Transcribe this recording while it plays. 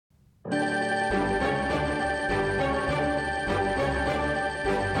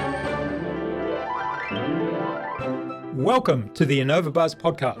Welcome to the Innova.Buzz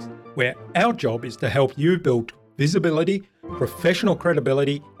podcast, where our job is to help you build visibility, professional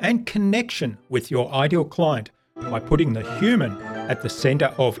credibility, and connection with your ideal client by putting the human at the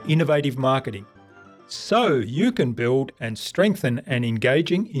center of innovative marketing, so you can build and strengthen an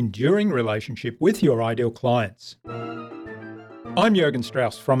engaging, enduring relationship with your ideal clients. I'm Jürgen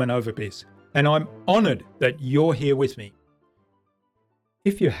Strauss from Innova.Buzz, and I'm honored that you're here with me.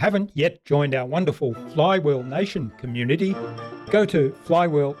 If you haven't yet joined our wonderful Flywheel Nation community, go to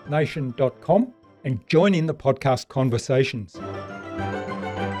flywheelnation.com and join in the podcast conversations.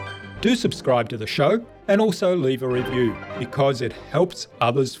 Do subscribe to the show and also leave a review because it helps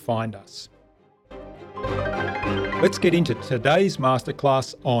others find us. Let's get into today's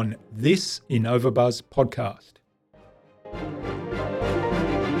masterclass on this Innova.Buzz podcast.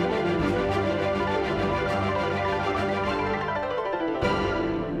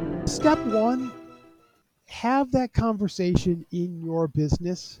 Step one, have that conversation in your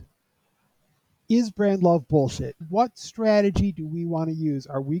business. Is brand love bullshit? What strategy do we want to use?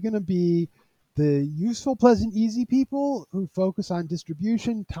 Are we going to be the useful, pleasant, easy people who focus on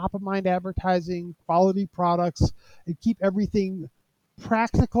distribution, top of mind advertising, quality products, and keep everything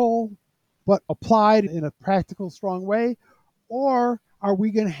practical but applied in a practical, strong way? Or are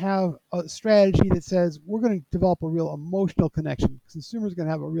we going to have a strategy that says we're going to develop a real emotional connection? Consumers are going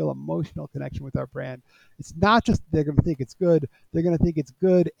to have a real emotional connection with our brand. It's not just they're going to think it's good, they're going to think it's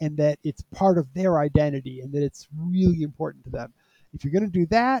good and that it's part of their identity and that it's really important to them. If you're going to do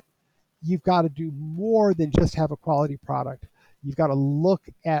that, you've got to do more than just have a quality product. You've got to look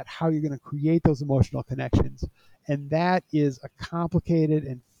at how you're going to create those emotional connections. And that is a complicated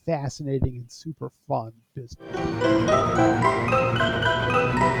and fascinating and super fun business.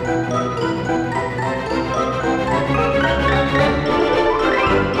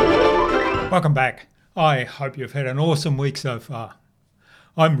 Welcome back. I hope you've had an awesome week so far.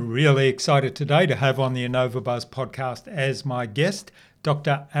 I'm really excited today to have on the Innova.Buzz podcast as my guest,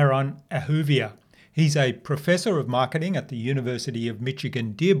 Dr. Ahuvia. He's a professor of marketing at the University of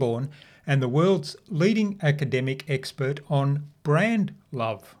Michigan, Dearborn, and the world's leading academic expert on brand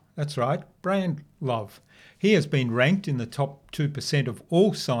love. That's right, brand love. He has been ranked in the top 2% of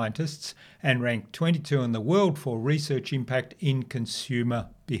all scientists and ranked 22 in the world for research impact in consumer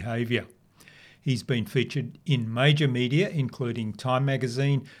behavior. He's been featured in major media, including Time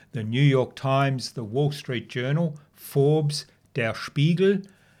Magazine, the New York Times, the Wall Street Journal, Forbes, Der Spiegel,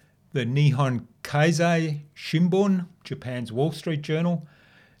 the Nihon Keizai Shimbun, Japan's Wall Street Journal,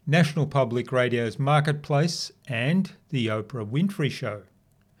 National Public Radio's Marketplace, and the Oprah Winfrey Show.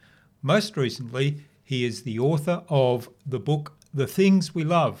 Most recently, he is the author of the book The Things We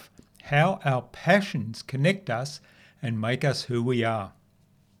Love: How Our Passions Connect Us and Make Us Who We Are.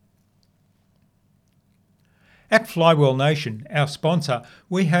 At Flywheel Nation, our sponsor,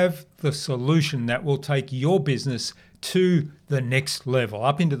 we have the solution that will take your business to the next level,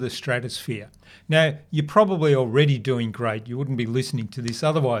 up into the stratosphere. Now, you're probably already doing great. You wouldn't be listening to this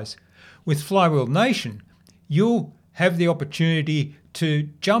otherwise. With Flywheel Nation, you'll have the opportunity to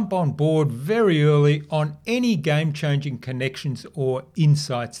jump on board very early on any game-changing connections or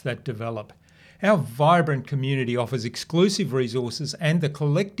insights that develop. Our vibrant community offers exclusive resources and the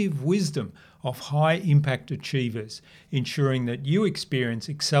collective wisdom of high-impact achievers, ensuring that you experience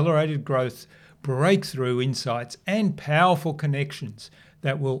accelerated growth, breakthrough insights, and powerful connections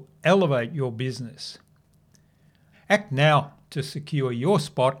that will elevate your business. Act now to secure your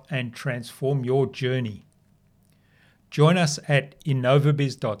spot and transform your journey. Join us at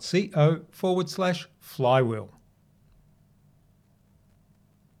Innova.Biz.co/flywheel.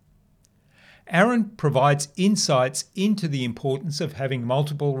 Aaron provides insights into the importance of having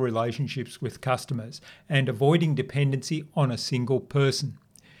multiple relationships with customers and avoiding dependency on a single person.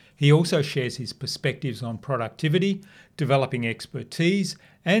 He also shares his perspectives on productivity, developing expertise,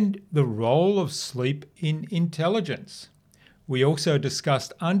 and the role of sleep in intelligence. We also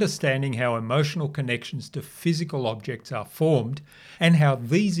discussed understanding how emotional connections to physical objects are formed and how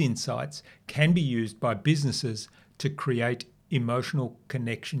these insights can be used by businesses to create emotional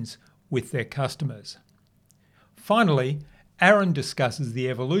connections with their customers. Finally, Aaron discusses the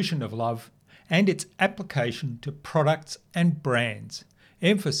evolution of love and its application to products and brands,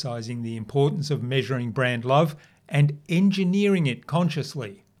 emphasizing the importance of measuring brand love and engineering it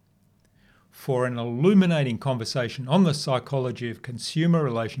consciously. For an illuminating conversation on the psychology of consumer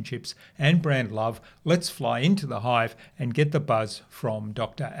relationships and brand love, let's fly into the hive and get the buzz from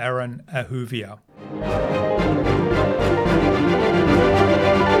Dr. Aaron Ahuvia.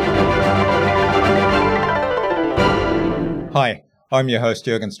 Hi, I'm your host,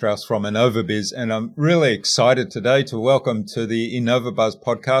 Jürgen Strauss from Innova.Buzz, and I'm really excited today to welcome to the Innova.Buzz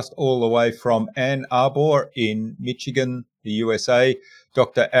podcast all the way from Ann Arbor in Michigan, the USA,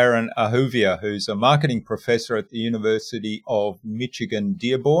 Dr. Ahuvia, who's a marketing professor at the University of Michigan,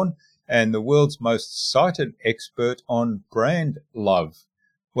 Dearborn, and the world's most cited expert on brand love.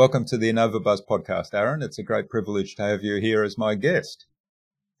 Welcome to the Innova.Buzz podcast, Aaron. It's a great privilege to have you here as my guest.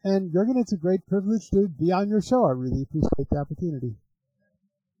 And Jürgen, it's a great privilege to be on your show. I really appreciate the opportunity.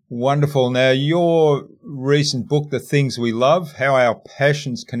 Wonderful. Now, your recent book, The Things We Love, How Our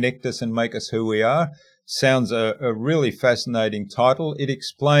Passions Connect Us and Make Us Who We Are, sounds a really fascinating title. It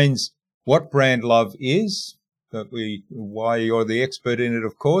explains what brand love is, why you're the expert in it,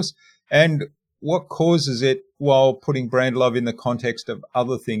 of course, and what causes it, while putting brand love in the context of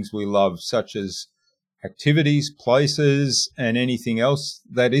other things we love, such as activities, places, and anything else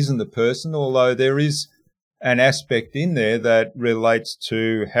that isn't the person, although there is an aspect in there that relates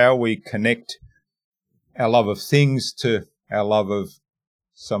to how we connect our love of things to our love of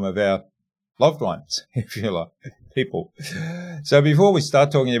some of our loved ones, if you like, people. So before we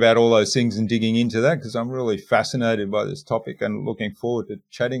start talking about all those things and digging into that, because I'm really fascinated by this topic and looking forward to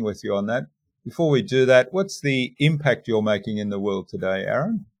chatting with you on that, before we do that, what's the impact you're making in the world today,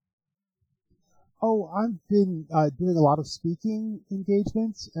 Aaron? Oh, I've been doing a lot of speaking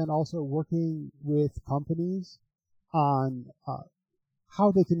engagements and also working with companies on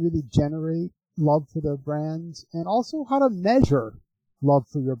how they can really generate love for their brands and also how to measure love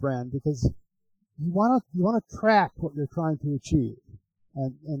for your brand, because you want to track what you're trying to achieve,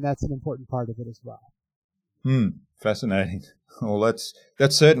 and that's an important part of it as well. Fascinating. Well, that's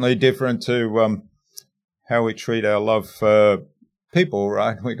certainly different to how we treat our love for people,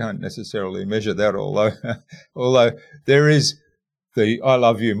 right? We don't necessarily measure that, although there is the "I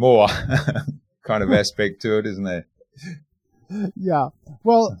love you more" kind of aspect to it, isn't there? Yeah.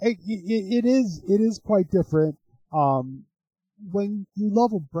 Well, it is quite different. When you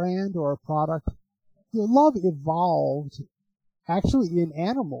love a brand or a product, your love evolved actually in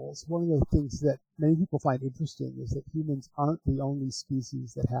animals. One of the things that many people find interesting is that humans aren't the only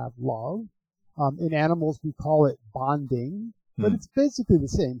species that have love. In animals, we call it bonding, but it's basically the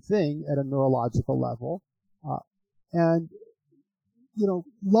same thing at a neurological level. And,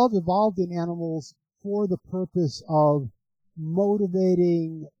 love evolved in animals for the purpose of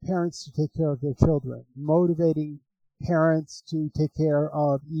motivating parents to take care of their children, motivating parents to take care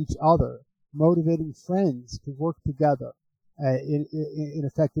of each other, motivating friends to work together in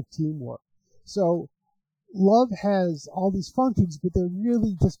effective teamwork. So love has all these functions, but they're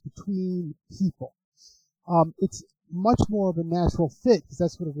really just between people. It's much more of a natural fit because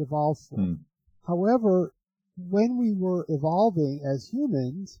that's what it evolved for. However, when we were evolving as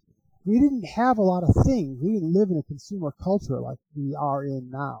humans, we didn't have a lot of things. We didn't live in a consumer culture like we are in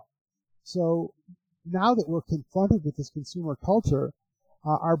now. So now that we're confronted with this consumer culture,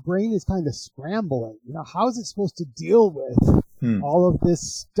 our brain is kind of scrambling. How is it supposed to deal with all of this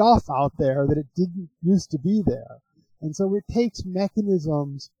stuff out there that it didn't used to be there? And so it takes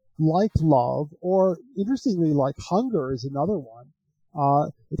mechanisms like love, or interestingly, like hunger is another one.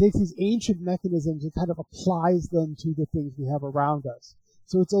 It takes these ancient mechanisms and kind of applies them to the things we have around us.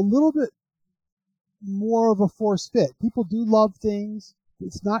 So it's a little bit more of a forced fit. People do love things.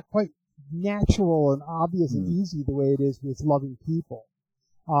 It's not quite natural and obvious and easy the way it is with loving people.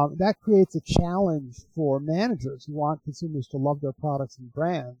 That creates a challenge for managers who want consumers to love their products and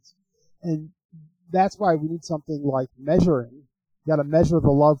brands. And that's why we need something like measuring. You got to measure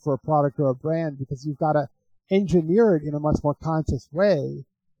the love for a product or a brand because you've got to engineer it in a much more conscious way.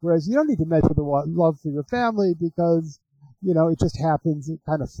 Whereas you don't need to measure the love for your family because, it just happens. It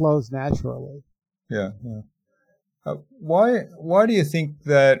kind of flows naturally. Yeah. Why do you think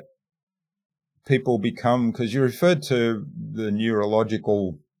that people become, because you referred to the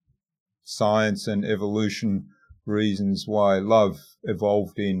neurological science and evolution reasons why love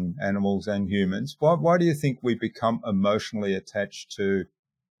evolved in animals and humans, why do you think we become emotionally attached to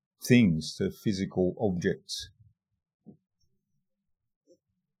things, to physical objects?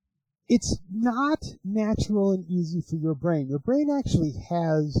 It's not natural and easy for your brain. Your brain actually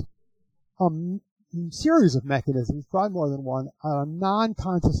has a series of mechanisms, probably more than one, on a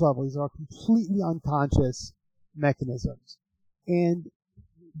non-conscious level. These are completely unconscious mechanisms. And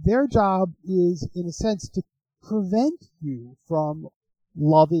their job is, in a sense, to prevent you from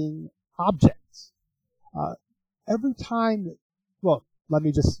loving objects. Every time, well, let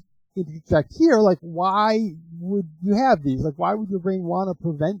me just interject here, why would you have these? Why would your brain want to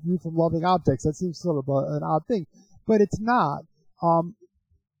prevent you from loving objects? That seems sort of an odd thing, but it's not.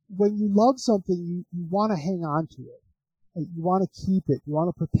 When you love something, you want to hang on to it. You want to keep it. You want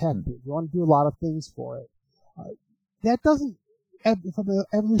to protect it. You want to do a lot of things for it. That doesn't, from an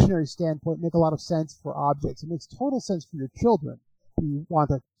evolutionary standpoint, make a lot of sense for objects. It makes total sense for your children. You want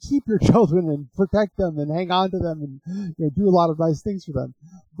to keep your children and protect them and hang on to them and do a lot of nice things for them.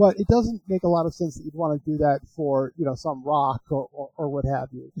 But it doesn't make a lot of sense that you'd want to do that for some rock or what have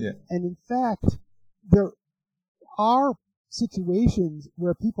you. Yeah. And in fact, there are situations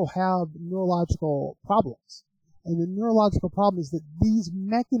where people have neurological problems. And the neurological problem is that these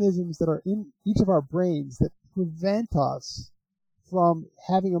mechanisms that are in each of our brains that prevent us from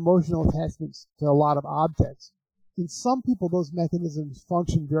having emotional attachments to a lot of objects, in some people those mechanisms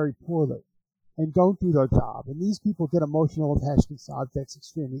function very poorly and don't do their job. And these people get emotional attachments to objects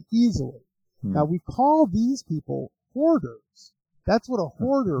extremely easily. Now, we call these people hoarders. That's what a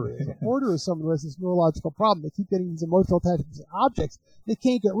hoarder is. A hoarder is someone who has this neurological problem. They keep getting these emotional attachments to objects. They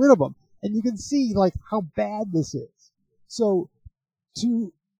can't get rid of them. And you can see, like, how bad this is. So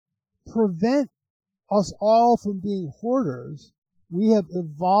to prevent us all from being hoarders, we have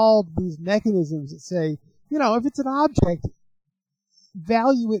evolved these mechanisms that say, if it's an object,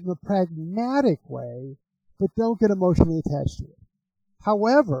 value it in a pragmatic way, but don't get emotionally attached to it.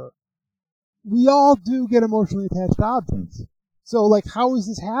 However, we all do get emotionally attached to objects. So, like, how is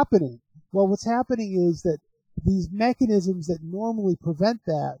this happening? Well, what's happening is that these mechanisms that normally prevent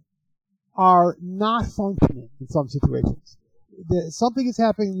that are not functioning in some situations. Something is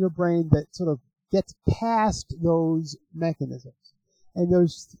happening in your brain that sort of gets past those mechanisms. And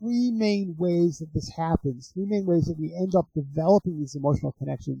there's three main ways that this happens, three main ways that we end up developing these emotional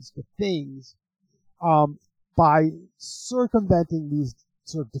connections to things by circumventing these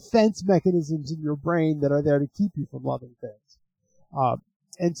sort of defense mechanisms in your brain that are there to keep you from loving things.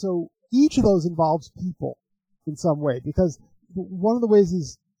 And so each of those involves people in some way, because one of the ways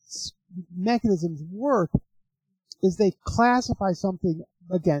these mechanisms work is they classify something,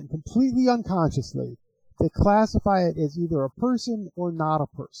 again, completely unconsciously. They classify it as either a person or not a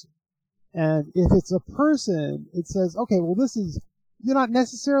person. And if it's a person, it says, okay, well, you're not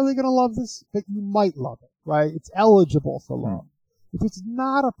necessarily going to love this, but you might love it, right? It's eligible for love. If it's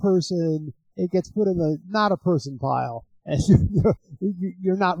not a person, it gets put in the not a person pile. And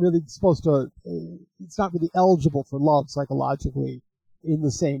you're not really supposed to, it's not really eligible for love psychologically in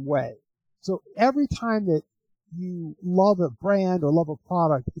the same way. So every time that you love a brand or love a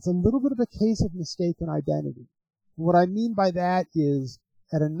product, it's a little bit of a case of mistaken identity. What I mean by that is,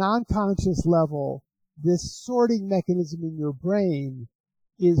 at a non-conscious level, this sorting mechanism in your brain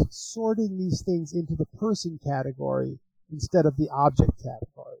is sorting these things into the person category instead of the object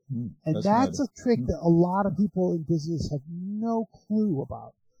category. And that's a trick that a lot of people in business have no clue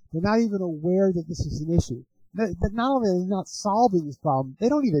about. They're not even aware that this is an issue. That not only are they not solving this problem, they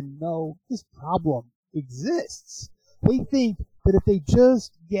don't even know this problem exists. They think that if they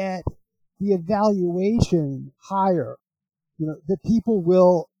just get the evaluation higher, that people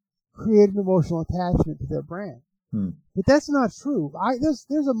will create an emotional attachment to their brand. But that's not true. There's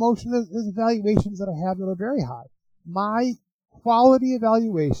evaluations that I have that are very high. My quality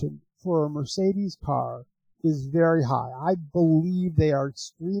evaluation for a Mercedes car is very high. I believe they are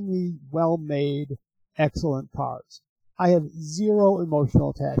extremely well-made, excellent cars. I have zero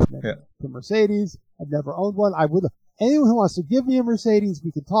emotional attachment to Mercedes. I've never owned one. Anyone who wants to give me a Mercedes,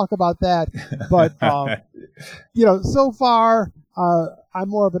 we can talk about that. But, so far, I'm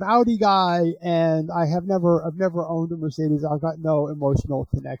more of an Audi guy, and I've never owned a Mercedes. I've got no emotional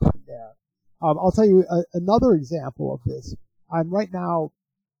connection there. I'll tell you another example of this. I'm right now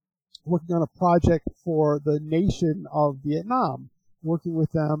working on a project for the nation of Vietnam, working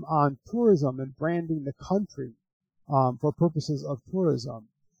with them on tourism and branding the country for purposes of tourism.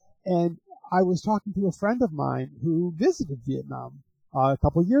 And I was talking to a friend of mine who visited Vietnam a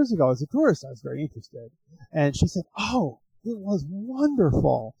couple of years ago as a tourist. I was very interested. And she said, "Oh, it was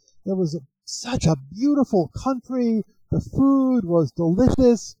wonderful. It was such a beautiful country. The food was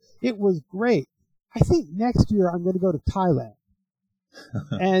delicious. It was great. I think next year I'm going to go to Thailand."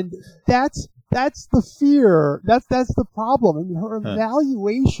 And that's the fear. That's the problem. I mean, her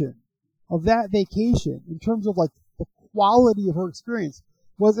evaluation of that vacation in terms of like the quality of her experience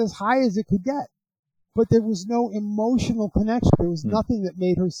was as high as it could get. But there was no emotional connection. There was nothing that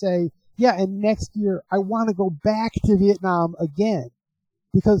made her say, yeah, and next year I want to go back to Vietnam again,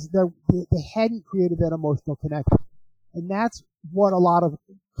 because they hadn't created that emotional connection. And that's what a lot of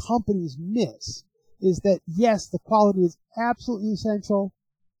companies miss, is that, yes, the quality is absolutely essential,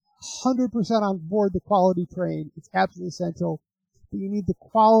 100% on board the quality train. It's absolutely essential. But you need the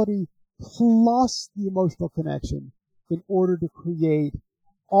quality plus the emotional connection in order to create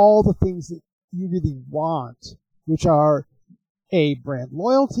all the things that you really want, which are brand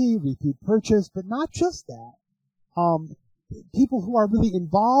loyalty, repeat purchase, but not just that. People who are really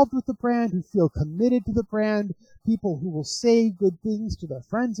involved with the brand, who feel committed to the brand, people who will say good things to their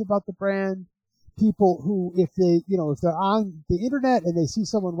friends about the brand, people who, if they're on the internet and they see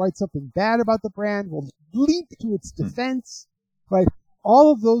someone write something bad about the brand, will leap to its defense, right?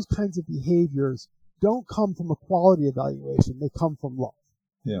 All of those kinds of behaviors don't come from a quality evaluation. They come from love.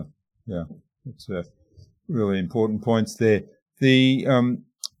 Yeah. That's really important points there. The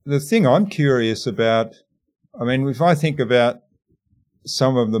thing I'm curious about, I mean, if I think about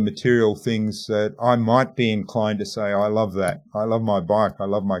some of the material things that I might be inclined to say, I love that. I love my bike. I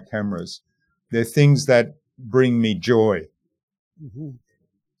love my cameras. They're things that bring me joy. Mm-hmm.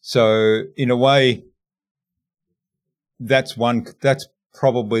 So in a way, that's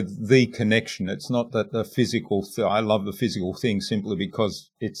probably the connection. It's not that the physical, I love the physical thing simply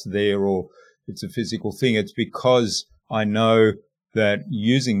because it's there or it's a physical thing. It's because I know that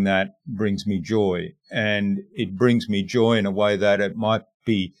using that brings me joy, and it brings me joy in a way that it might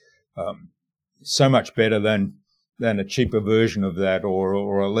be so much better than a cheaper version of that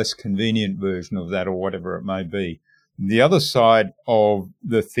or a less convenient version of that or whatever it may be. The other side of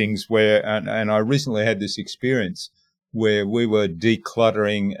the things where, and I recently had this experience where we were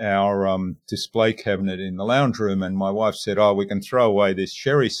decluttering our display cabinet in the lounge room, and my wife said, we can throw away this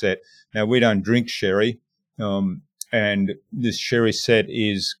sherry set. Now, we don't drink sherry, and this sherry set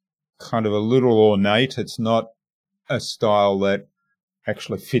is kind of a little ornate. It's not a style that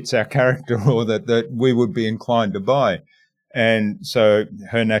actually fits our character or that we would be inclined to buy. And so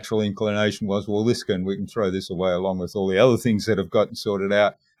her natural inclination was, well, we can throw this away along with all the other things that have gotten sorted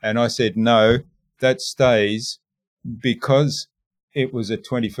out. And I said, no, that stays because it was a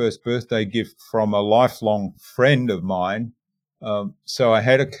 21st birthday gift from a lifelong friend of mine. So I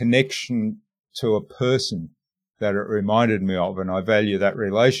had a connection to a person that it reminded me of, and I value that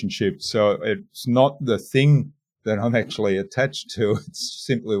relationship. So it's not the thing that I'm actually attached to. It's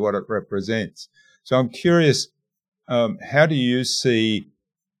simply what it represents. So I'm curious, how do you see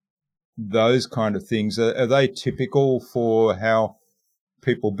those kind of things? Are they typical for how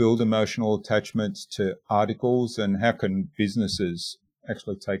people build emotional attachments to articles, and how can businesses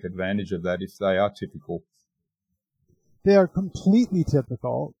actually take advantage of that if they are typical? They are completely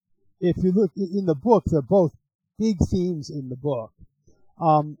typical. If you look in the book, they're both big themes in the book.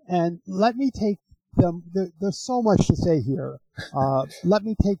 And let me take them, there's so much to say here. Let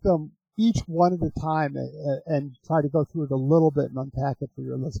me take them each one at a time and try to go through it a little bit and unpack it for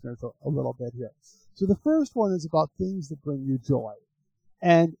your listeners a little bit here. So the first one is about things that bring you joy.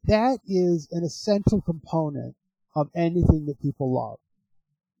 And that is an essential component of anything that people love.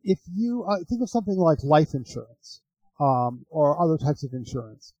 If you think of something like life insurance or other types of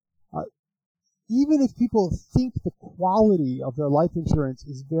insurance, even if people think the quality of their life insurance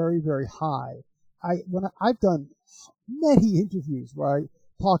is very, very high, I've done many interviews where I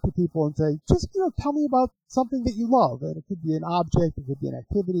talk to people and say, just tell me about something that you love, and it could be an object, it could be an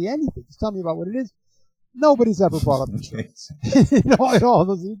activity, anything. Just tell me about what it is. Nobody's ever brought up insurance. At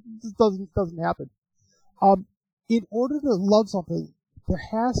all. It just doesn't happen. In order to love something, there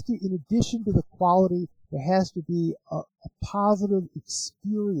has to, in addition to the quality, there has to be a positive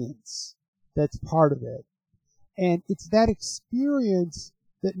experience that's part of it. And it's that experience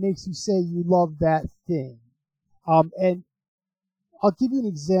that makes you say you love that thing. And I'll give you an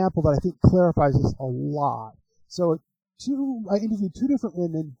example that I think clarifies this a lot. So I interviewed two different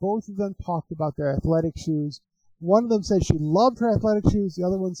women. Both of them talked about their athletic shoes. One of them said she loved her athletic shoes. The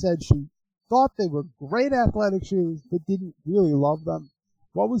other one said she thought they were great athletic shoes, but didn't really love them.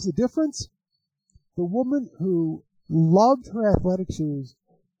 What was the difference? The woman who loved her athletic shoes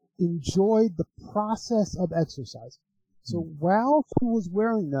enjoyed the process of exercising. So while she was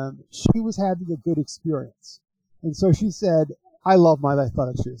wearing them, she was having a good experience. And so she said, I love my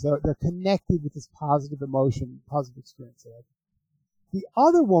athletic shoes. They're connected with this positive emotion, positive experience. The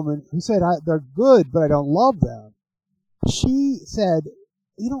other woman who said, they're good, but I don't love them, she said,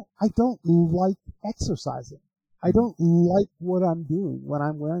 I don't like exercising. I don't like what I'm doing when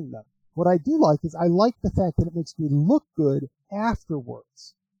I'm wearing them. What I do like is I like the fact that it makes me look good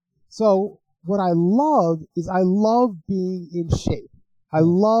afterwards. So what I love is I love being in shape. I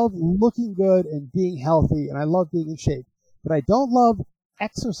love looking good and being healthy, and I love being in shape. But I don't love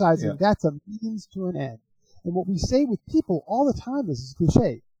exercising. Yeah. That's a means to an end. And what we say with people all the time is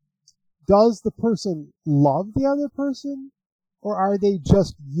cliche. Does the person love the other person, or are they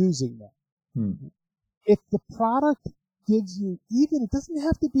just using them? Mm-hmm. If the product gives you, even, it doesn't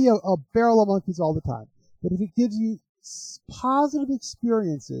have to be a barrel of monkeys all the time, but if it gives you positive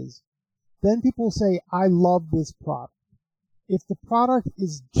experiences, then people say, I love this product. If the product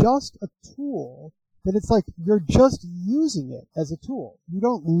is just a tool, then it's like you're just using it as a tool. You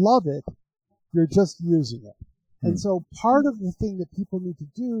don't love it, you're just using it. And so part of the thing that people need to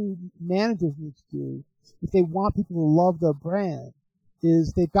do, managers need to do, if they want people to love their brand,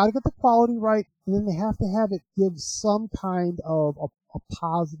 is they've got to get the quality right, and then they have to have it give some kind of a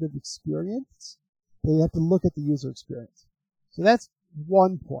positive experience. They have to look at the user experience. So that's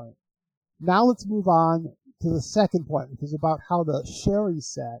one point. Now let's move on to the second point, which is about how the Sherry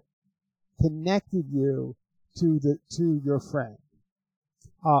set connected you to your friend.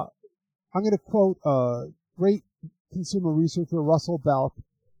 I'm going to quote a great consumer researcher, Russell Belk,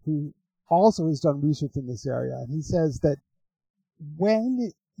 who also has done research in this area. And he says that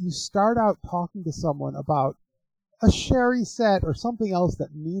when you start out talking to someone about a Sherry set or something else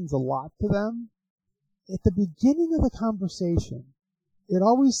that means a lot to them, at the beginning of the conversation, it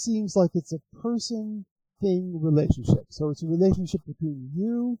always seems like it's a person-thing relationship. So it's a relationship between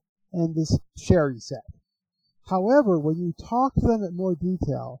you and this Sherry set. However, when you talk to them in more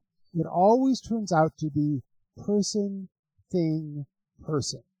detail, it always turns out to be person, thing,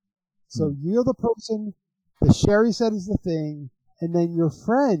 person. So you're the person, the Sherry set is the thing, and then your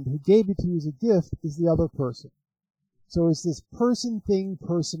friend who gave it to you as a gift is the other person. So it's this person, thing,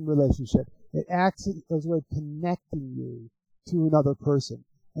 person relationship. It acts as a way of connecting you to another person.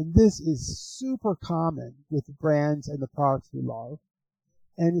 And this is super common with brands and the products we love.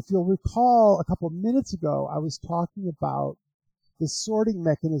 And if you'll recall, a couple of minutes ago, I was talking about the sorting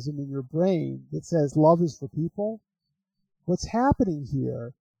mechanism in your brain that says love is for people. What's happening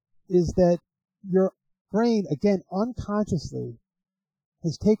here is that your brain, again, unconsciously,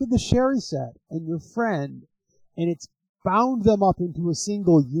 has taken the Sherry set and your friend, and it's bound them up into a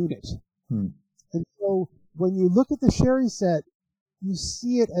single unit. And so when you look at the Sherry set, you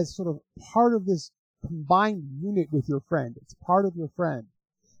see it as sort of part of this combined unit with your friend. It's part of your friend.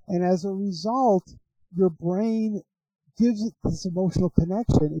 And as a result, your brain gives it this emotional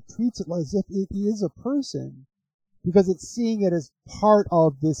connection. It treats it as if it is a person because it's seeing it as part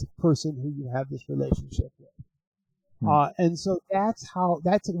of this person who you have this relationship with. And so that's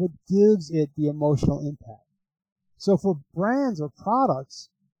what gives it the emotional impact. So for brands or products,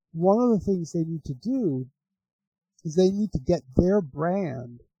 one of the things they need to do is they need to get their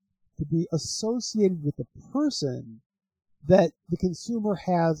brand to be associated with the person that the consumer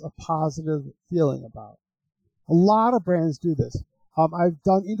has a positive feeling about. A lot of brands do this. I've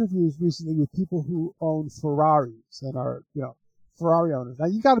done interviews recently with people who own Ferraris and are, Ferrari owners. Now,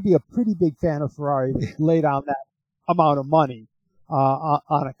 you got to be a pretty big fan of Ferrari to lay down that amount of money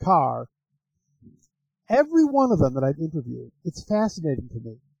on a car. Every one of them that I've interviewed, it's fascinating to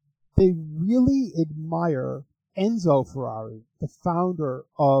me. They really admire Enzo Ferrari, the founder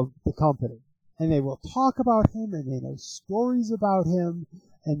of the company. And they will talk about him, and they know stories about him,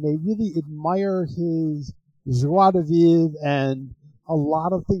 and they really admire his joie de vivre and a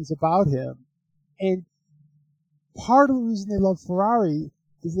lot of things about him. And part of the reason they love Ferrari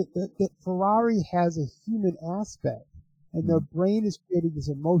is that Ferrari has a human aspect, and their brain is creating this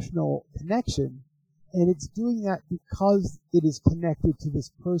emotional connection, and it's doing that because it is connected to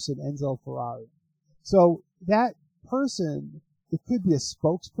this person, Enzo Ferrari. So that person, it could be a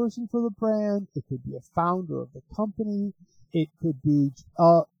spokesperson for the brand, it could be a founder of the company, it could be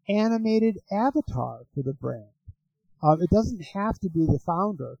an animated avatar for the brand. It doesn't have to be the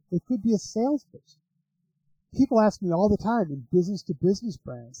founder. It could be a salesperson. People ask me all the time in business-to-business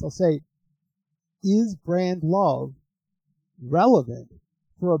brands, they'll say, is brand love relevant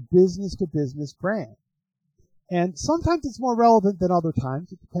for a business-to-business brand? And sometimes it's more relevant than other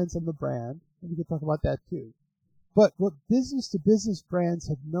times. It depends on the brand, and we can talk about that too. But what business-to-business brands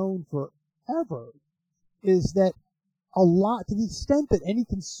have known forever is that a lot, to the extent that any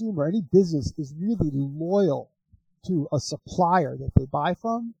consumer, any business is really loyal to a supplier that they buy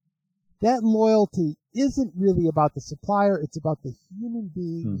from, that loyalty isn't really about the supplier, it's about the human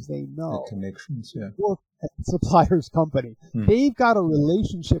beings they know. The connections, yeah. Work at the supplier's company. They've got a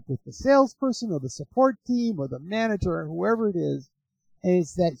relationship with the salesperson or the support team or the manager or whoever it is, and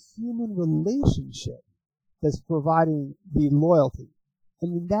it's that human relationship that's providing the loyalty.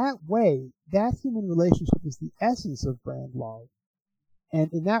 And in that way, that human relationship is the essence of brand love.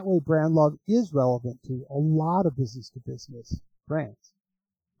 And in that way, brand love is relevant to a lot of business-to-business brands.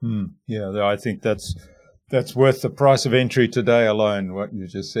 Yeah, I think that's worth the price of entry today alone, what you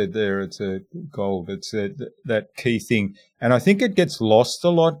just said there. It's a gold. It's that key thing. And I think it gets lost a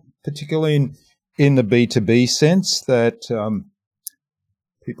lot, particularly in the B2B sense, that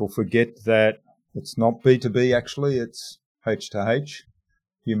people forget that it's not B2B, actually. It's H to H.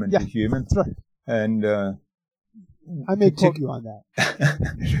 human to human. That's right. And I may quote you on that.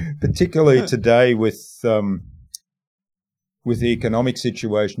 particularly today with the economic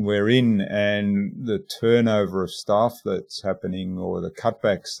situation we're in and the turnover of staff that's happening or the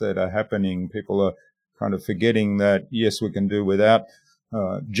cutbacks that are happening, people are kind of forgetting that, yes, we can do without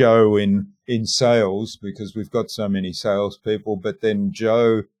Joe in sales because we've got so many salespeople, but then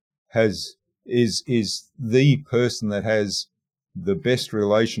Joe is the person that has the best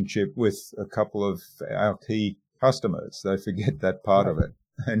relationship with a couple of our key customers. They forget that part of it.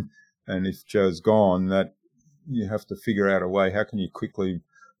 And if Joe's gone, that you have to figure out a way, how can you quickly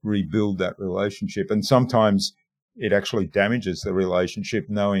rebuild that relationship? And sometimes it actually damages the relationship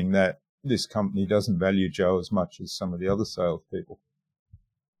knowing that this company doesn't value Joe as much as some of the other salespeople.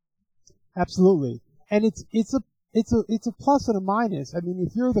 Absolutely. And it's a plus and a minus. I mean,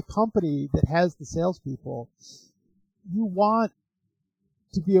 if you're the company that has the salespeople, you want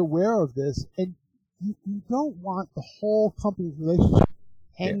to be aware of this, and you don't want the whole company's relationship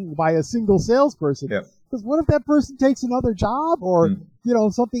hanging by a single salesperson. Yeah. Because what if that person takes another job or,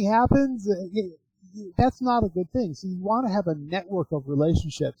 something happens? That's not a good thing. So you want to have a network of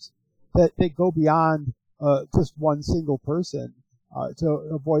relationships that go beyond just one single person to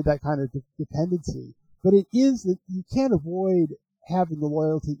avoid that kind of dependency. But it is that you can't avoid having the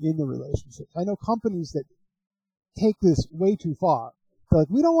loyalty in the relationships. I know companies that take this way too far. They're like,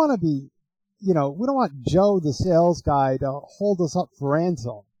 we don't want to be, we don't want Joe, the sales guy, to hold us up for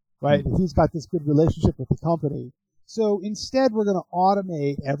ransom, right? If he's got this good relationship with the company. So instead, we're going to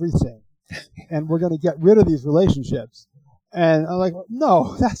automate everything, and we're going to get rid of these relationships. And I'm like,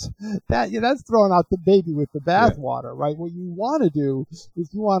 no, that's throwing out the baby with the bathwater, right? What you want to do is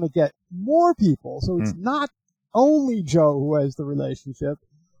you want to get more people. So it's not only Joe who has the relationship,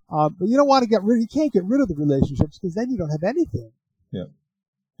 but you don't want to you can't get rid of the relationships because then you don't have anything.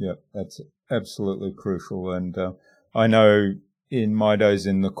 Yeah, that's absolutely crucial. And I know in my days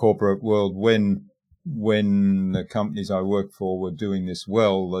in the corporate world, when the companies I worked for were doing this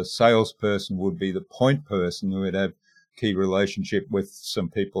well, the salesperson would be the point person who would have key relationship with some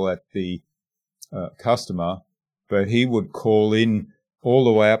people at the customer, but he would call in all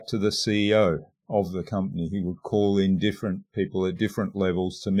the way up to the CEO of the company. He would call in different people at different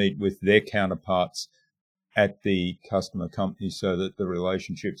levels to meet with their counterparts at the customer company so that the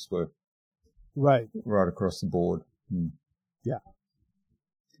relationships were right across the board. Yeah.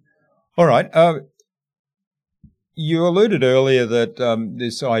 All right. You alluded earlier that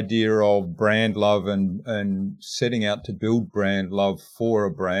this idea of brand love and setting out to build brand love for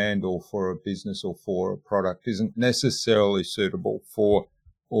a brand or for a business or for a product isn't necessarily suitable for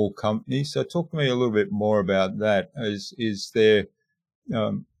all companies. So talk to me a little bit more about that.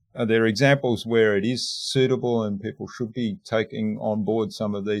 Are there examples where it is suitable and people should be taking on board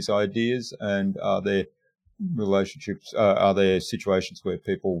some of these ideas? And are there are there situations where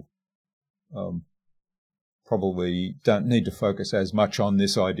people probably don't need to focus as much on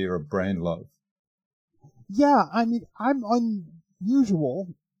this idea of brand love? Yeah, I mean, I'm unusual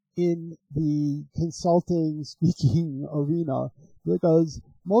in the consulting speaking arena because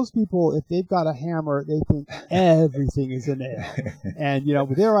most people, if they've got a hammer, they think everything is a nail. And,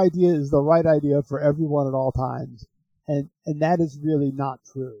 their idea is the right idea for everyone at all times. And that is really not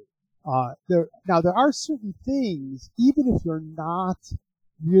true. There are certain things, even if you're not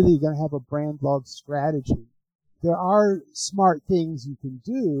really going to have a brand love strategy, there are smart things you can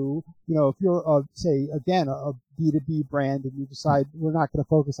do. If you're, say, again, a B2B brand and you decide we're not going to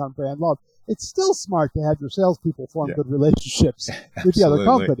focus on brand love, it's still smart to have your salespeople form good relationships with the other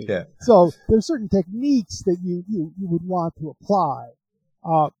company. Yeah. So there's certain techniques that you would want to apply.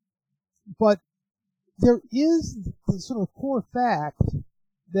 But there is the sort of core fact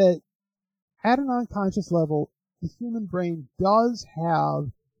that at an unconscious level, the human brain does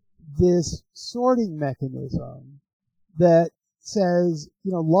have this sorting mechanism that says,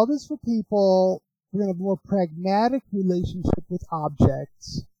 love is for people. We're going to have a more pragmatic relationship with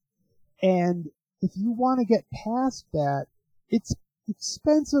objects. And if you want to get past that, it's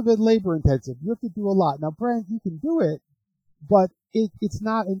expensive and labor intensive. You have to do a lot. Now, brand, you can do it, but it's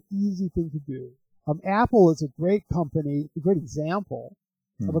not an easy thing to do. Apple is a great company, a great example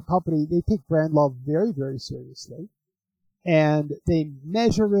of a company. They take brand love very, very seriously. And they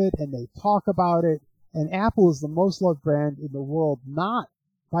measure it and they talk about it. And Apple is the most loved brand in the world, not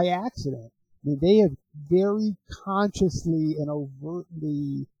by accident. I mean, they have very consciously and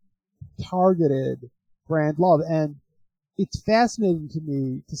overtly targeted brand love. And it's fascinating to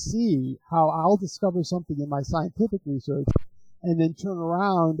me to see how I'll discover something in my scientific research and then turn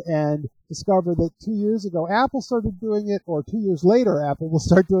around and discover that 2 years ago Apple started doing it, or 2 years later Apple will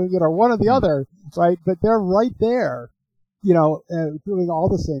start doing it, or one or the other, right? But they're right there, doing all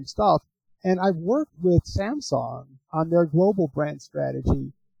the same stuff. And I've worked with Samsung on their global brand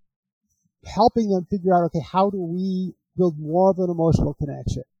strategy, helping them figure out, okay, how do we build more of an emotional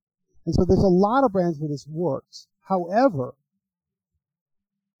connection? And so there's a lot of brands where this works. However,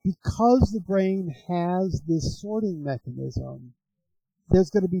 because the brain has this sorting mechanism, there's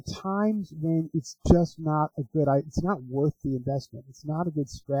going to be times when it's just not it's not worth the investment. It's not a good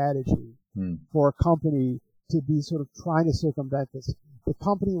strategy for a company to be sort of trying to circumvent this. The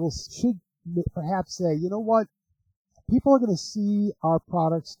company should perhaps say, you know what? People are going to see our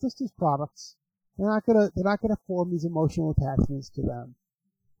products just as products. They're not going to form these emotional attachments to them.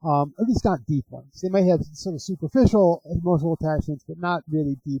 At least not deep ones. They may have sort of superficial emotional attachments, but not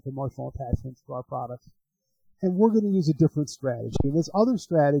really deep emotional attachments to our products. And we're going to use a different strategy. And this other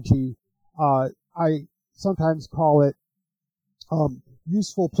strategy, I sometimes call it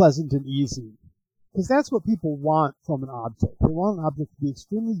useful, pleasant, and easy. Because that's what people want from an object. They want an object to be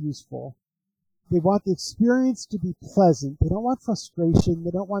extremely useful. They want the experience to be pleasant. They don't want frustration.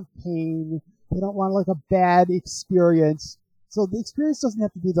 They don't want pain. They don't want like a bad experience. So the experience doesn't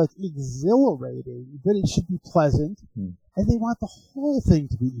have to be like exhilarating, but it should be pleasant. And they want the whole thing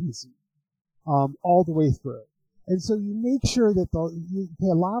to be easy, all the way through. And so you make sure that you pay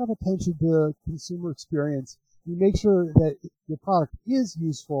a lot of attention to the consumer experience. You make sure that your product is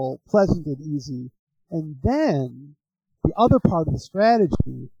useful, pleasant, and easy. And then the other part of the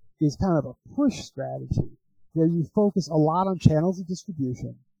strategy is kind of a push strategy where you focus a lot on channels of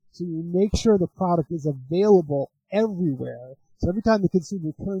distribution. So you make sure the product is available everywhere. So every time the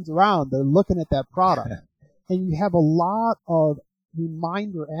consumer turns around, they're looking at that product. And you have a lot of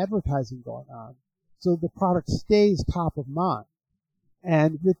reminder advertising going on. So the product stays top of mind.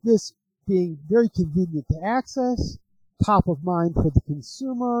 And with this being very convenient to access, top of mind for the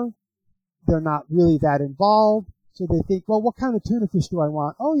consumer, they're not really that involved. So they think, well, what kind of tuna fish do I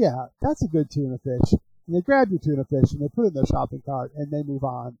want? Oh, yeah, that's a good tuna fish. And they grab your tuna fish and they put it in their shopping cart and they move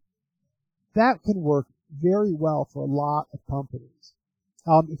on. That can work very well for a lot of companies.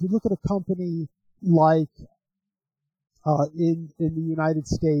 If you look at a company like in the United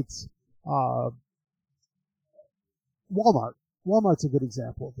States, Walmart. Walmart's a good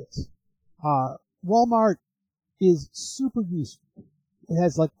example of this. Walmart is super useful. It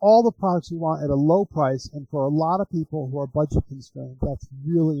has like all the products you want at a low price, and for a lot of people who are budget constrained, that's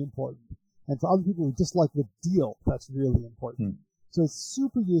really important. And for other people who just like the deal, that's really important. So it's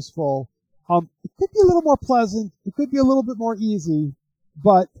super useful. It could be a little more pleasant. It could be a little bit more easy,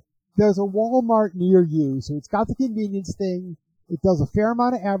 but there's a Walmart near you, so it's got the convenience thing. It does a fair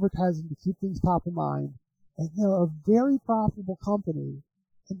amount of advertising to keep things top of mind, and they're a very profitable company.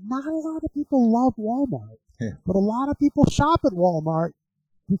 And not a lot of people love Walmart, but a lot of people shop at Walmart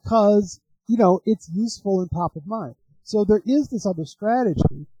because, it's useful and top of mind. So there is this other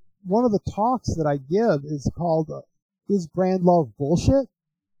strategy. One of the talks that I give is called, Is Brand Love Bullshit?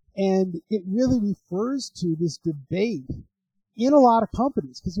 And it really refers to this debate in a lot of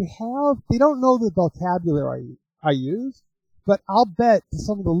companies because they don't know the vocabulary I use, but I'll bet to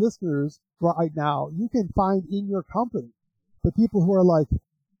some of the listeners right now, you can find in your company the people who are like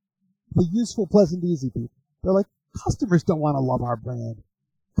the useful, pleasant, easy people. They're like, customers don't want to love our brand.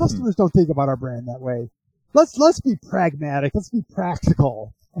 Customers don't think about our brand that way. Let's be pragmatic. Let's be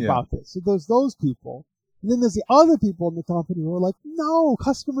practical about this. So there's those people. And then there's the other people in the company who are like, no,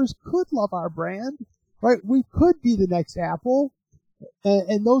 customers could love our brand, right? We could be the next Apple.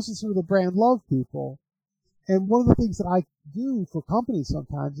 And those are sort of the brand love people. And one of the things that I do for companies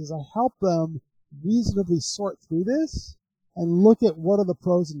sometimes is I help them reasonably sort through this and look at what are the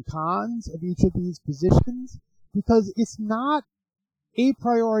pros and cons of each of these positions, because it's not a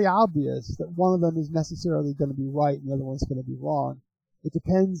priori obvious that one of them is necessarily going to be right and the other one's going to be wrong. It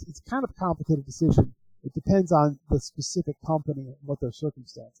depends. It's kind of a complicated decision. It depends on the specific company and what their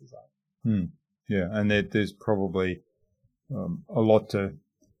circumstances are. Yeah, and there's probably a lot to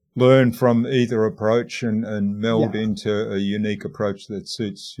learn from either approach and meld into a unique approach that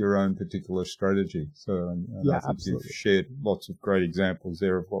suits your own particular strategy. So I think absolutely. You've shared lots of great examples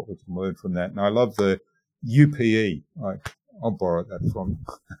there of what we can learn from that. And I love the UPE. I'll borrow that from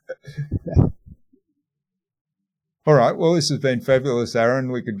you. All right. Well, this has been fabulous,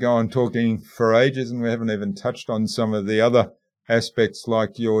 Aaron. We could go on talking for ages, and we haven't even touched on some of the other aspects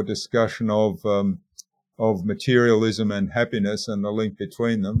like your discussion of materialism and happiness and the link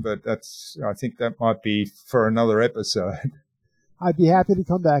between them. But I think that might be for another episode. I'd be happy to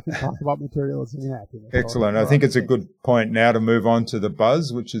come back and talk about materialism and happiness. Excellent. I think it's a good point now to move on to the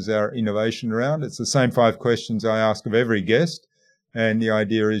buzz, which is our innovation round. It's the same 5 questions I ask of every guest. And the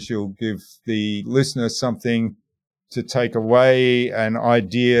idea is you'll give the listener something to take away, an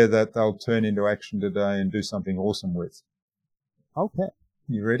idea that they'll turn into action today and do something awesome with. Okay.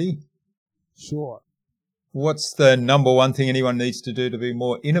 You ready? Sure. What's the number one thing anyone needs to do to be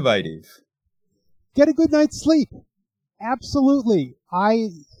more innovative? Get a good night's sleep. Absolutely.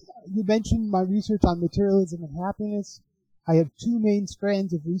 You mentioned my research on materialism and happiness. I have 2 main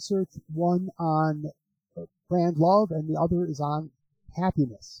strands of research, one on brand love and the other is on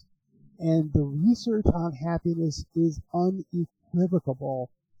happiness. And the research on happiness is equivocal,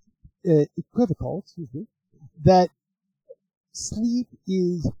 that sleep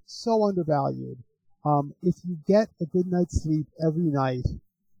is so undervalued. If you get a good night's sleep every night,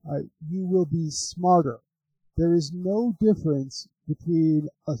 you will be smarter. There is no difference between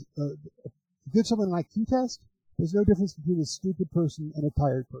give someone an IQ test. There's no difference between a stupid person and a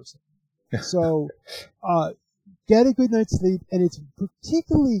tired person. So, get a good night's sleep, and it's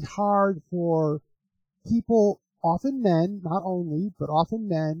particularly hard for people, often men, not only, but often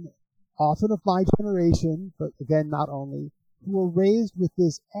men, often of my generation, but again, not only, who were raised with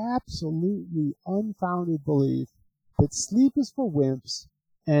this absolutely unfounded belief that sleep is for wimps,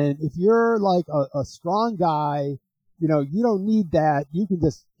 and if you're like a strong guy, you don't need that. You can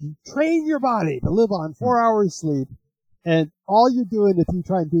just train your body to live on 4 hours sleep, and all you're doing if you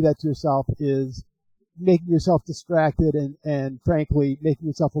try and do that to yourself is making yourself distracted and frankly making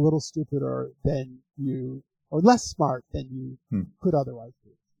yourself a little stupider than you, or less smart than you could otherwise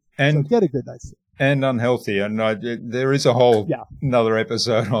be. So get a good night's sleep. And unhealthy. And there is a whole another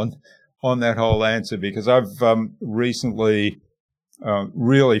episode on that whole answer, because I've recently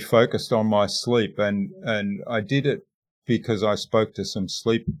really focused on my sleep, and I did it because I spoke to some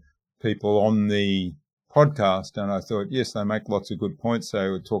sleep people on the podcast, and I thought, yes, they make lots of good points. They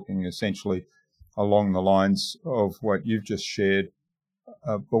were talking essentially along the lines of what you've just shared.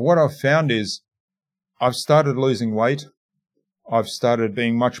 But what I've found is I've started losing weight. I've started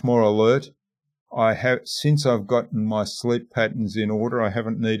being much more alert. Since I've gotten my sleep patterns in order, I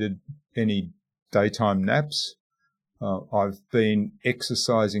haven't needed any daytime naps. I've been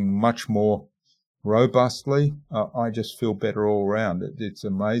exercising much more robustly. I just feel better all around. It's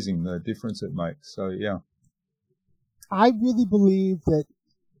amazing the difference it makes. So, yeah. I really believe that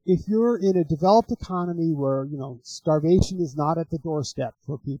if you're in a developed economy where, starvation is not at the doorstep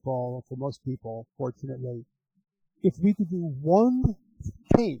for people, for most people, fortunately, if we could do one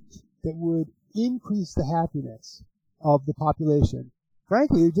change that would increase the happiness of the population,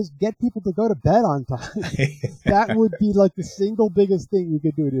 frankly, just get people to go to bed on time. That would be like the single biggest thing we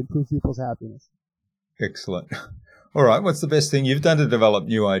could do to improve people's happiness. Excellent. All right. What's the best thing you've done to develop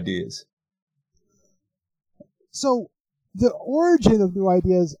new ideas? So the origin of new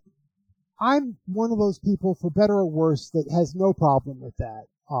ideas, I'm one of those people, for better or worse, that has no problem with that.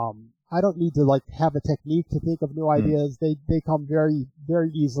 I don't need to have a technique to think of new ideas. They come very,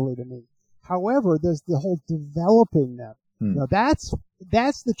 very easily to me. However, there's the whole developing them. That's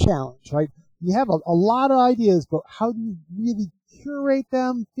the challenge, right? You have a lot of ideas, but how do you really curate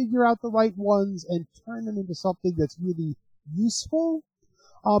them, figure out the right ones, and turn them into something that's really useful?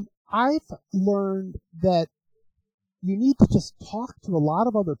 I've learned that you need to just talk to a lot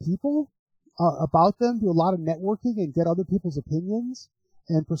of other people about them, do a lot of networking, and get other people's opinions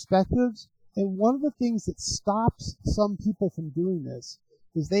and perspectives. And one of the things that stops some people from doing this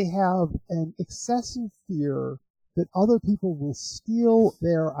is they have an excessive fear that other people will steal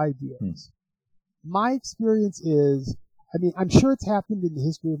their ideas. My experience is, I'm sure it's happened in the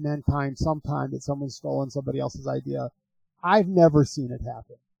history of mankind sometime that someone's stolen somebody else's idea. I've never seen it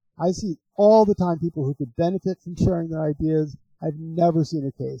happen. I see all the time people who could benefit from sharing their ideas. I've never seen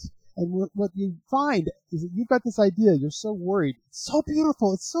a case. And what you find is that you've got this idea, you're so worried, it's so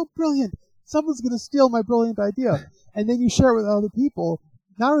beautiful, it's so brilliant, someone's going to steal my brilliant idea. And then you share it with other people.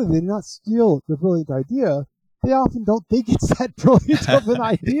 Not only do they not steal the brilliant idea, they often don't think it's that brilliant of an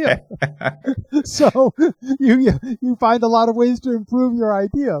idea. So you find a lot of ways to improve your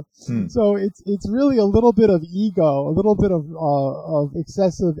idea. So it's really a little bit of ego, a little bit of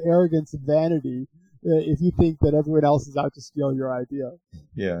excessive arrogance and vanity if you think that everyone else is out to steal your idea.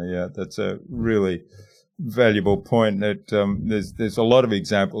 Yeah, that's a really valuable point. That there's a lot of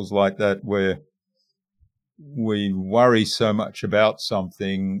examples like that where we worry so much about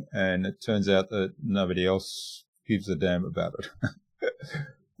something and it turns out that nobody else gives a damn about it.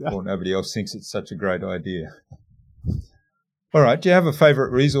 Or nobody else thinks it's such a great idea. All right. Do you have a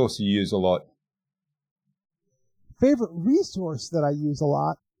favorite resource you use a lot? favorite resource that I use a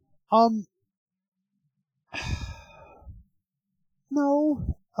lot. No,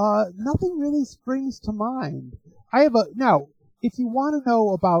 nothing really springs to mind. Now, if you want to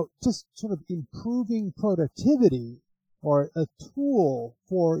know about just sort of improving productivity or a tool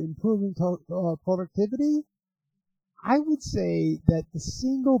for improving productivity, I would say that the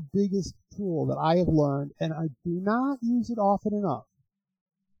single biggest tool that I have learned, and I do not use it often enough,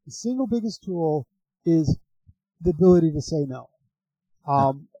 the single biggest tool is the ability to say no.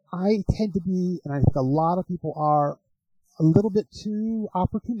 I tend to be, and I think a lot of people are, a little bit too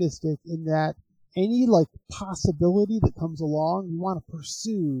opportunistic in that any like possibility that comes along, you want to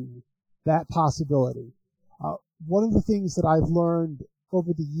pursue that possibility. One of the things that I've learned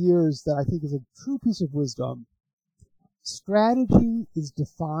over the years that I think is a true piece of wisdom, strategy is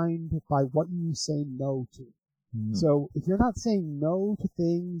defined by what you say no to. Mm-hmm. So if you're not saying no to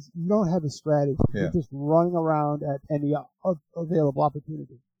things, you don't have a strategy. Yeah. You're just running around at any available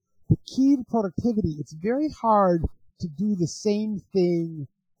opportunity. The key to productivity, it's very hard to do the same thing,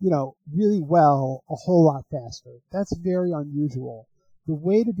 really well a whole lot faster. That's very unusual. The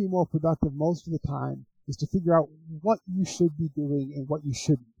way to be more productive most of the time is to figure out what you should be doing and what you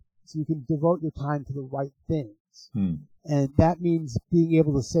shouldn't, so you can devote your time to the right things. And that means being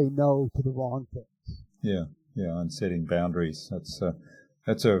able to say no to the wrong things. Yeah, and setting boundaries.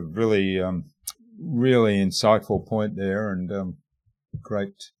 That's a really, really insightful point there, and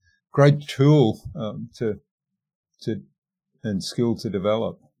great tool and skill to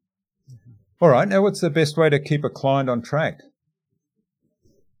develop. All right, now what's the best way to keep a client on track?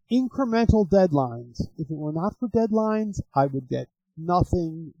 Incremental deadlines. If it were not for deadlines, I would get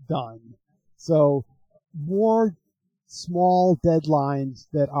nothing done. So more small deadlines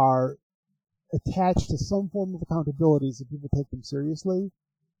that are attached to some form of accountability so people take them seriously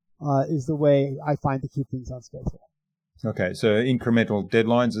is the way I find to keep things on schedule. Okay, so incremental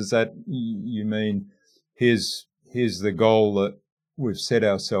deadlines, is that you mean here's the goal that we've set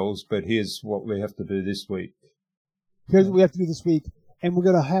ourselves, but here's what we have to do this week. Here's what we have to do this week, and we're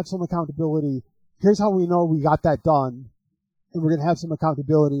going to have some accountability. Here's how we know we got that done, and we're going to have some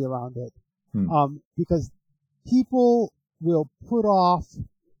accountability around it. Because people will put off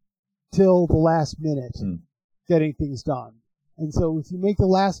till the last minute getting things done. And so if you make the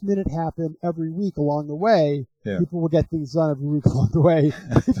last minute happen every week along the way, people will get things done every week along the way.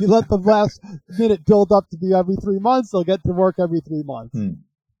 If you let the last minute build up to be every 3 months, they'll get to work every 3 months.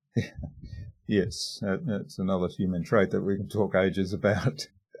 Yes, that's another human trait that we can talk ages about.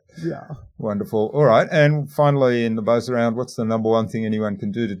 Yeah. Wonderful. All right. And finally, in the buzz round, what's the number one thing anyone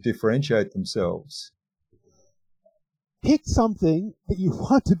can do to differentiate themselves? Pick something that you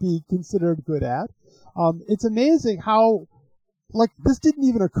want to be considered good at. It's amazing how, this didn't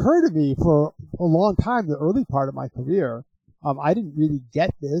even occur to me for a long time, the early part of my career. I didn't really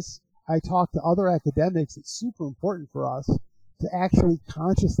get this. I talked to other academics. It's super important for us to actually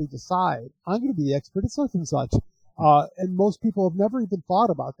consciously decide, I'm going to be the expert at such and such. And most people have never even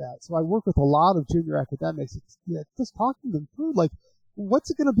thought about that. So I work with a lot of junior academics. Just talking them through, what's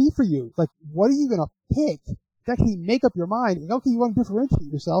it going to be for you? What are you going to pick to actually make up your mind? And, okay, you want to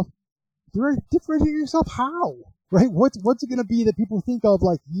differentiate yourself. Differentiate yourself how? Right? What's it going to be that people think of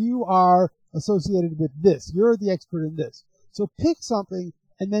you are associated with this? You're the expert in this. So pick something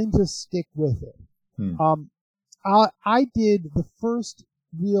and then just stick with it. I did the first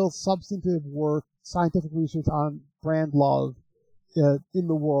real substantive work, scientific research on brand love in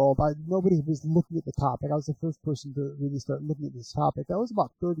the world. Nobody was looking at the topic. I was the first person to really start looking at this topic. That was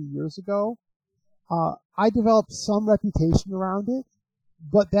about 30 years ago. I developed some reputation around it,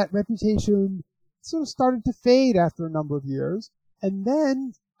 but that reputation sort of started to fade after a number of years. And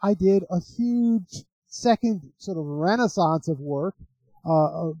then I did a huge second sort of renaissance of work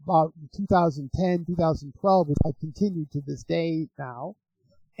about 2010, 2012, which I continue to this day now.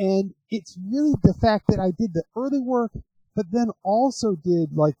 And it's really the fact that I did the early work, but then also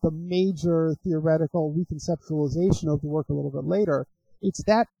did the major theoretical reconceptualization of the work a little bit later. It's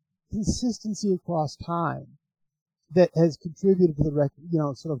that consistency across time that has contributed to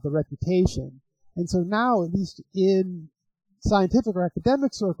the reputation. And so now, at least in scientific or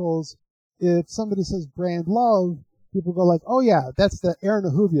academic circles, if somebody says brand love, people go oh yeah, that's the Aaron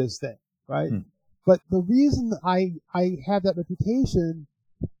Ahuvia's thing, right? But the reason I have that reputation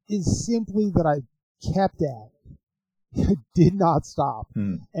is simply that I kept at it. I did not stop.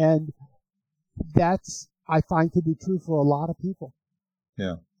 And that's, I find, to be true for a lot of people.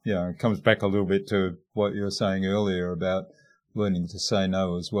 Yeah. It comes back a little bit to what you were saying earlier about learning to say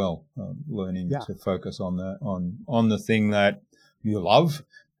no as well, learning to focus on that, on the thing that you love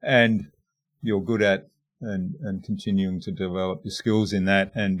and you're good at and continuing to develop your skills in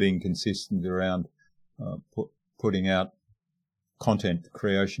that and being consistent around putting out content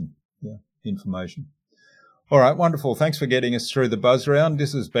creation, information. All right, wonderful. Thanks for getting us through the buzz round.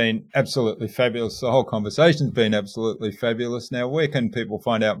 This has been absolutely fabulous. The whole conversation's been absolutely fabulous. Now, where can people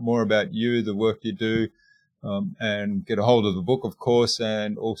find out more about you, the work you do, and get a hold of the book, of course,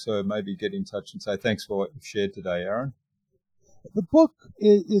 and also maybe get in touch and say thanks for what you've shared today, Aaron? The book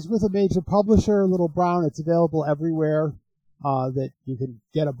is with a major publisher, Little Brown. It's available everywhere that you can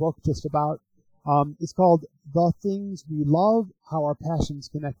get a book just about. It's called The Things We Love, How Our Passions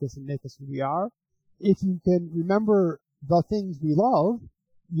Connect Us and Make Us Who We Are. If you can remember The Things We Love,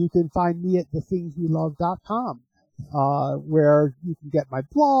 you can find me at thethingswelove.com, where you can get my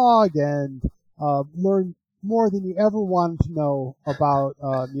blog and learn more than you ever wanted to know about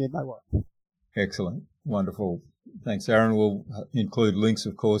me and my work. Excellent. Wonderful. Thanks, Aaron. We'll include links,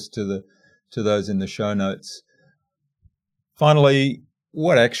 of course, to those in the show notes. Finally,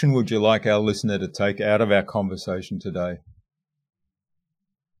 what action would you like our listener to take out of our conversation today?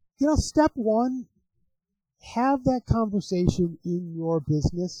 Step one, have that conversation in your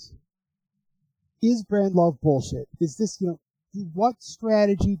business. Is brand love bullshit? Is this, what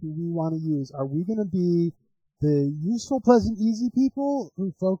strategy do we want to use? Are we going to be the useful, pleasant, easy people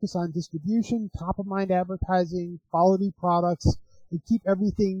who focus on distribution, top-of-mind advertising, quality products, and keep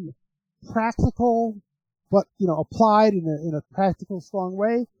everything practical, but, applied in a practical, strong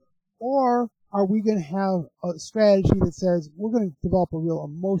way? Or are we going to have a strategy that says we're going to develop a real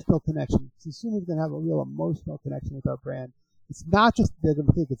emotional connection? Consumers are going to have a real emotional connection with our brand. It's not just they're going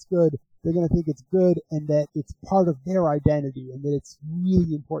to think it's good, they're going to think it's good and that it's part of their identity and that it's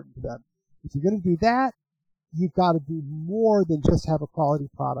really important to them. If you're going to do that, you've got to do more than just have a quality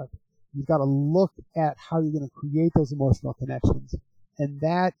product. You've got to look at how you're going to create those emotional connections. And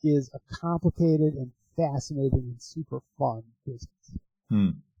that is a complicated and fascinating and super fun business.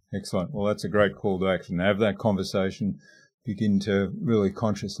 Excellent. Well, that's a great call to action. Have that conversation, begin to really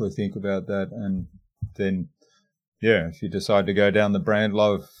consciously think about that, and then, if you decide to go down the brand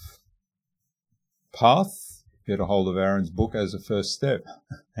love path, get a hold of Aaron's book as a first step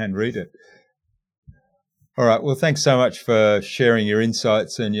and read it. All right. Well, thanks so much for sharing your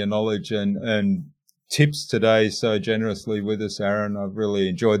insights and your knowledge and tips today so generously with us, Aaron. I've really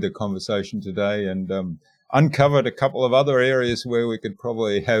enjoyed the conversation today and uncovered a couple of other areas where we could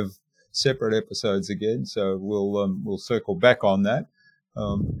probably have separate episodes again. So we'll circle back on that.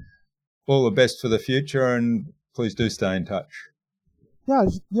 All the best for the future, and please do stay in touch. Yeah,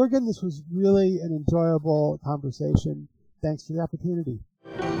 Jürgen, this was really an enjoyable conversation. Thanks for the opportunity.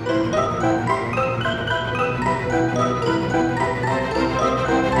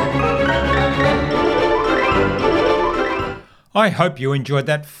 I hope you enjoyed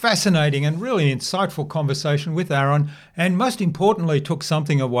that fascinating and really insightful conversation with Aaron, and most importantly, took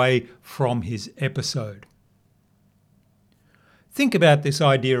something away from his episode. Think about this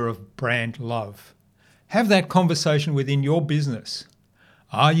idea of brand love. Have that conversation within your business.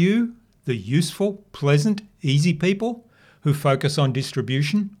 Are you the useful, pleasant, easy people who focus on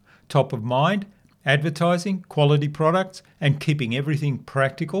distribution, top of mind, advertising, quality products, and keeping everything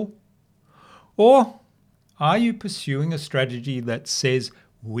practical? Or are you pursuing a strategy that says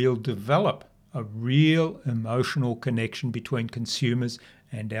we'll develop a real emotional connection between consumers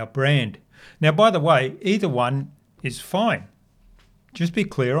and our brand? Now, by the way, either one is fine. Just be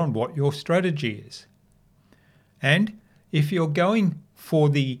clear on what your strategy is. And if you're going for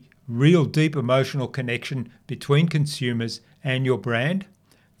the real deep emotional connection between consumers and your brand,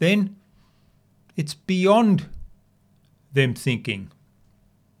 then it's beyond them thinking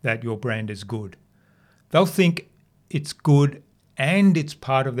that your brand is good. They'll think it's good and it's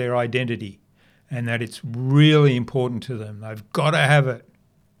part of their identity and that it's really important to them. They've got to have it.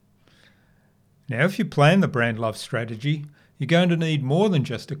 Now, if you plan the brand love strategy, you're going to need more than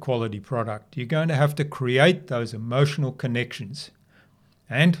just a quality product. You're going to have to create those emotional connections.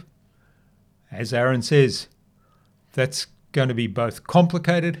 And as Aaron says, that's going to be both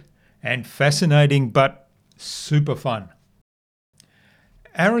complicated and fascinating, but super fun.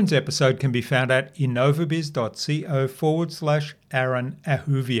 Aaron's episode can be found at Innova.Buzz.co/Aaron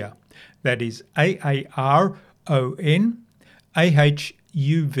Ahuvia. That is AARON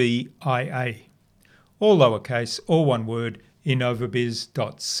AHUVIA. All lowercase, all one word,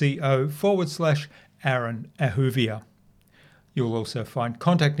 Innova.Buzz.co/Aaron Ahuvia. You'll also find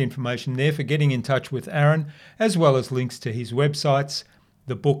contact information there for getting in touch with Aaron, as well as links to his websites,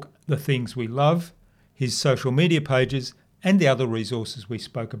 the book The Things We Love, his social media pages, and the other resources we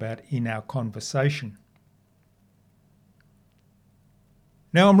spoke about in our conversation.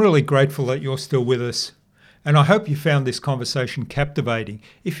 Now, I'm really grateful that you're still with us. And I hope you found this conversation captivating.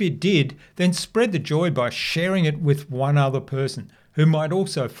 If you did, then spread the joy by sharing it with one other person who might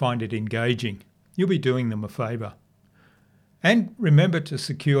also find it engaging. You'll be doing them a favour. And remember to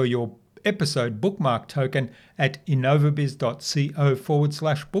secure your episode bookmark token at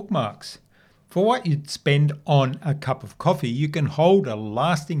Innova.Biz.co/bookmarks. For what you'd spend on a cup of coffee, you can hold a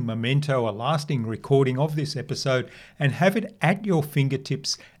lasting memento, a lasting recording of this episode, and have it at your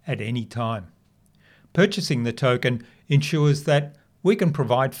fingertips at any time. Purchasing the token ensures that we can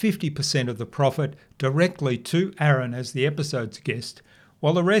provide 50% of the profit directly to Aaron as the episode's guest,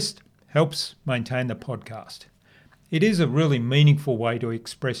 while the rest helps maintain the podcast. It is a really meaningful way to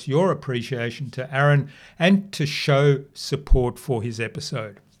express your appreciation to Aaron and to show support for his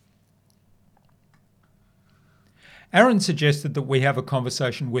episode. Aaron suggested that we have a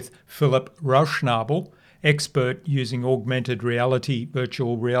conversation with Philipp Rauschnabel, expert using augmented reality,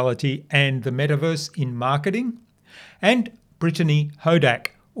 virtual reality, and the metaverse in marketing, and Brittany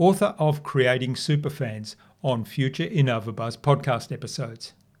Hodak, author of Creating Superfans, on future Innova.Buzz podcast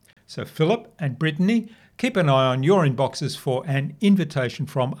episodes. So Philip and Brittany, keep an eye on your inboxes for an invitation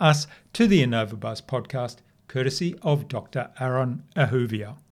from us to the Innova.Buzz podcast, courtesy of Dr. Aaron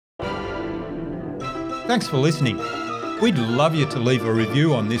Ahuvia. Thanks for listening. We'd love you to leave a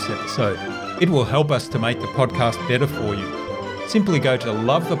review on this episode. It will help us to make the podcast better for you. Simply go to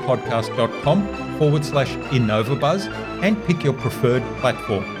lovethepodcast.com/Innova.Buzz and pick your preferred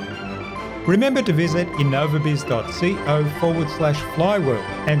platform. Remember to visit Innova.Biz.co/Flywheel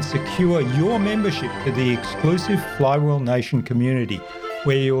and secure your membership to the exclusive Flywheel Nation community,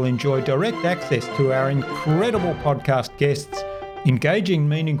 where you'll enjoy direct access to our incredible podcast guests, engaging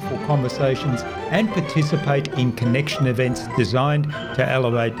meaningful conversations, and participate in connection events designed to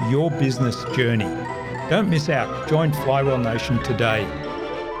elevate your business journey. Don't miss out. Join Flywheel Nation today.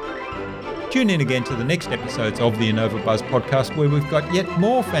 Tune in again to the next episodes of the Innova.Buzz podcast, where we've got yet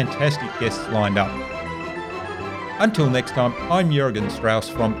more fantastic guests lined up. Until next time, I'm Jürgen Strauss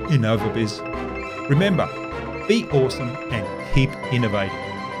from Innova.Biz. Remember, be awesome and keep innovating.